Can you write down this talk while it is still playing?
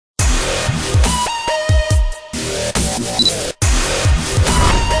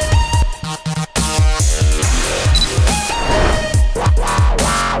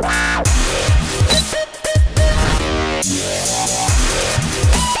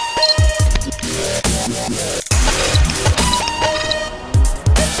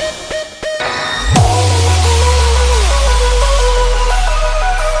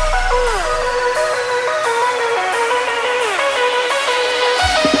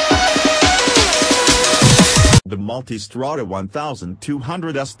The Multistrada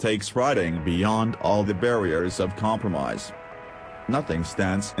 1200S takes riding beyond all the barriers of compromise. Nothing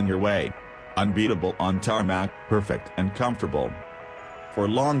stands in your way. Unbeatable on tarmac, perfect and comfortable for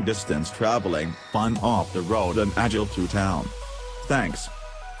long-distance traveling, fun off the road and agile to town. Thanks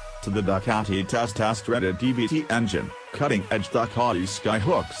to the Ducati Testastretta DVT engine, cutting-edge Ducati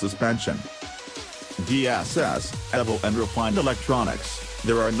Skyhook Suspension, DSS, agile and refined electronics,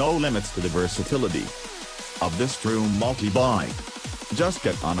 there are no limits to the versatility of this true multi-bike. Just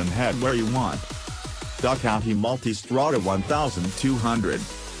get on and head where you want. Ducati Multistrada 1200.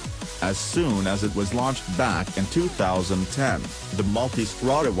 As soon as it was launched back in 2010, the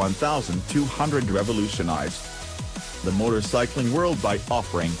Multistrada 1200 revolutionized the motorcycling world by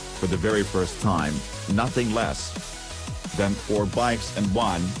offering, for the very first time, nothing less than 4 bikes in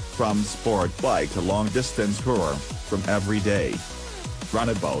one, from sport bike to long-distance tour, from everyday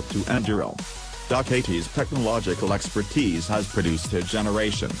runabout to enduro. Ducati's technological expertise has produced a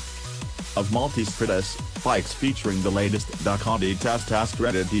generation of Multistradas bikes featuring the latest Ducati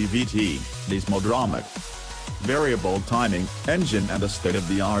Testastretta DVT, Desmodromic variable timing engine and a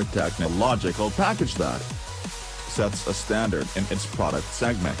state-of-the-art technological package that sets a standard in its product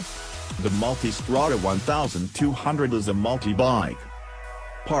segment. The Multistrada 1200 is a multi-bike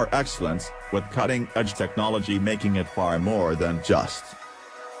par excellence, with cutting-edge technology making it far more than just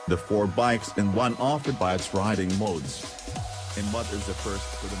the 4 bikes in one offered by its riding modes. In what is a first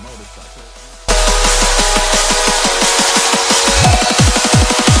for the motorcycle.